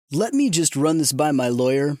"Let me just run this by my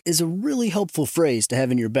lawyer" is a really helpful phrase to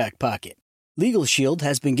have in your back pocket. Legal Shield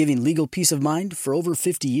has been giving legal peace of mind for over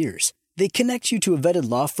 50 years. They connect you to a vetted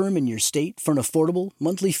law firm in your state for an affordable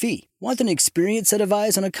monthly fee. Want an experienced set of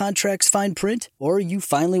eyes on a contract's fine print? Or you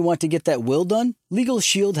finally want to get that will done? Legal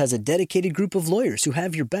Shield has a dedicated group of lawyers who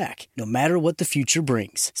have your back, no matter what the future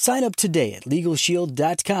brings. Sign up today at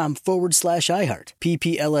LegalShield.com/iHeart.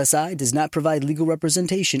 PPLSI does not provide legal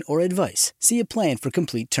representation or advice. See a plan for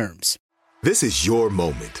complete terms. This is your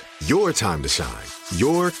moment, your time to shine,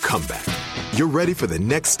 your comeback. You're ready for the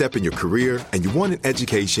next step in your career, and you want an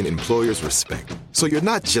education employers respect. So you're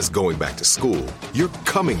not just going back to school, you're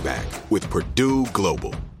coming back with Purdue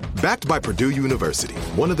Global. Backed by Purdue University,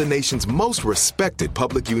 one of the nation's most respected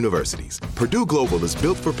public universities, Purdue Global is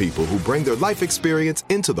built for people who bring their life experience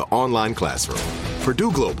into the online classroom.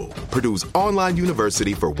 Purdue Global, Purdue's online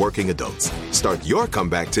university for working adults. Start your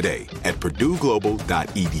comeback today at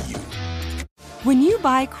purdueglobal.edu. When you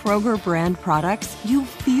buy Kroger brand products, you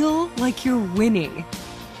feel like you're winning.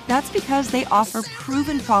 That's because they offer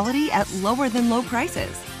proven quality at lower than low prices.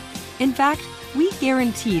 In fact, we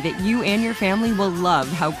guarantee that you and your family will love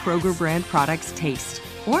how Kroger brand products taste,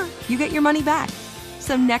 or you get your money back.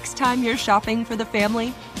 So next time you're shopping for the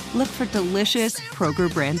family, look for delicious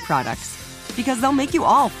Kroger brand products, because they'll make you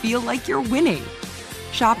all feel like you're winning.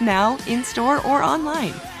 Shop now, in-store, or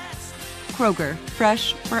online. Kroger,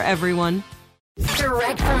 fresh for everyone.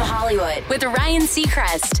 Direct from Hollywood with Ryan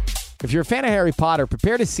Seacrest. If you're a fan of Harry Potter,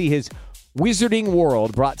 prepare to see his wizarding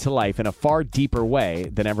world brought to life in a far deeper way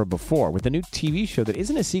than ever before, with a new TV show that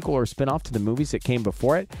isn't a sequel or a spin-off to the movies that came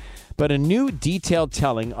before it, but a new detailed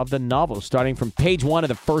telling of the novel starting from page 1 of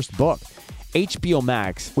the first book. HBO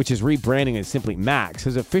Max, which is rebranding as simply Max,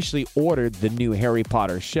 has officially ordered the new Harry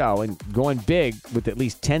Potter show and going big with at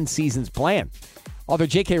least 10 seasons planned. Author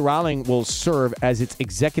J.K. Rowling will serve as its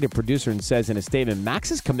executive producer and says in a statement,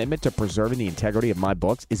 "Max's commitment to preserving the integrity of my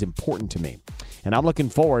books is important to me, and I'm looking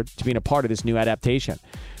forward to being a part of this new adaptation,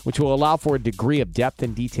 which will allow for a degree of depth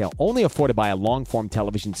and detail only afforded by a long-form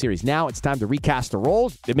television series. Now it's time to recast the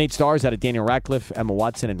roles. It made stars out of Daniel Radcliffe, Emma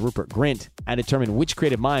Watson, and Rupert Grint, and determine which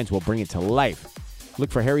creative minds will bring it to life.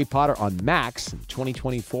 Look for Harry Potter on Max in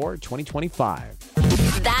 2024-2025.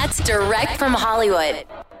 That's direct from Hollywood.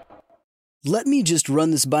 "Let me just run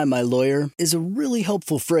this by my lawyer" is a really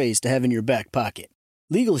helpful phrase to have in your back pocket.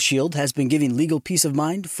 Legal Shield has been giving legal peace of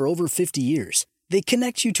mind for over 50 years. They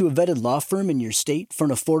connect you to a vetted law firm in your state for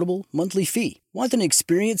an affordable monthly fee. Want an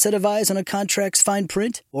experienced set of eyes on a contract's fine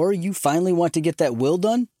print? Or you finally want to get that will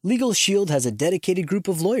done? Legal Shield has a dedicated group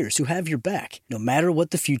of lawyers who have your back, no matter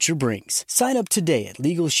what the future brings. Sign up today at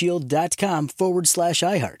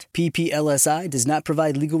LegalShield.com/iHeart. PPLSI does not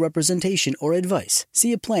provide legal representation or advice.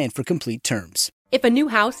 See a plan for complete terms. If a new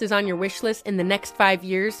house is on your wish list in the next 5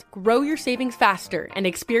 years, grow your savings faster and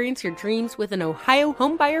experience your dreams with an Ohio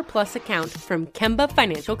Homebuyer Plus account from Kemba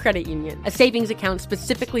Financial Credit Union. A savings account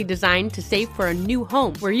specifically designed to save for a new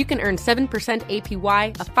home, where you can earn 7%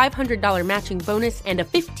 APY, a $500 matching bonus, and a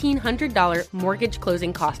 $1,500 mortgage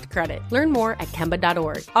closing cost credit. Learn more at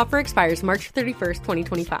Kemba.org. Offer expires March 31st,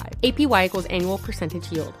 2025. APY equals annual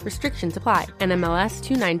percentage yield. Restrictions apply. NMLS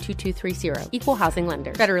 292230. Equal housing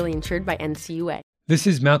lender. Federally insured by NCUA. This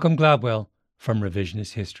is Malcolm Gladwell from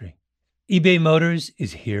Revisionist History. eBay Motors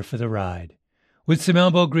is here for the ride. With some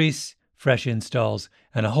elbow grease, fresh installs,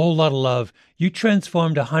 and a whole lot of love, you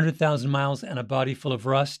transformed 100,000 miles and a body full of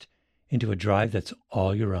rust into a drive that's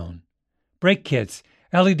all your own. Brake kits,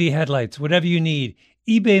 LED headlights, whatever you need,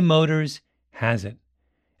 eBay Motors has it.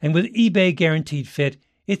 And with eBay Guaranteed Fit,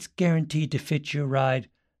 it's guaranteed to fit your ride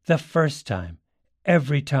the first time,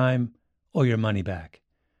 every time, or your money back.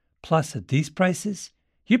 Plus, at these prices,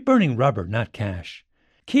 you're burning rubber, not cash.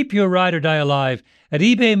 Keep your ride or die alive at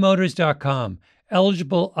ebaymotors.com.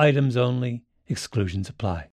 Eligible items only. Exclusions apply.